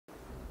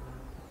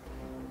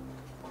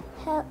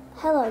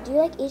Hello, do you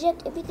like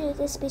Egypt? If you do,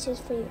 this speech is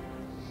for you.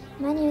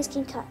 My name is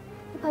King Tut.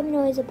 You probably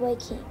know as the boy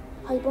king.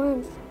 I was born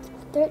in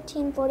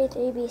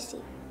 1343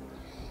 BC.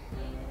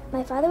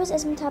 My father was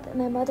Ismtop and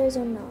my mother is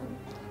unknown.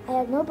 I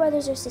have no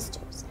brothers or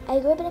sisters. I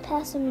grew up in a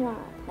palace in Ra.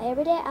 My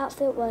everyday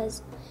outfit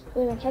was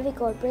wearing heavy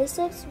gold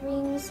bracelets,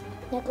 rings,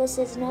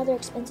 necklaces, and other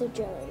expensive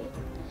jewelry.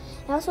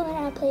 I also learned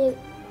how to play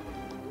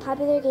a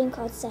popular game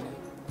called Senate.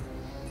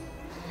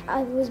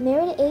 I was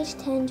married at age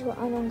 10 to an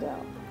unknown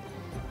girl.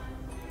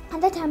 At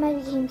that time, I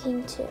became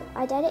king too.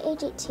 I died at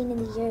age 18 in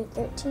the year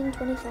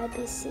 1325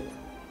 BC.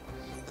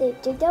 They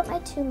digged out my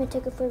tomb and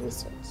took it for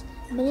research.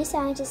 Many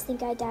scientists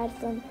think I died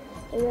from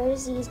a rare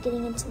disease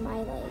getting into my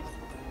leg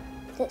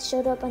that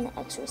showed up on the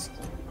X-ray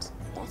scans.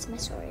 That's my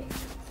story.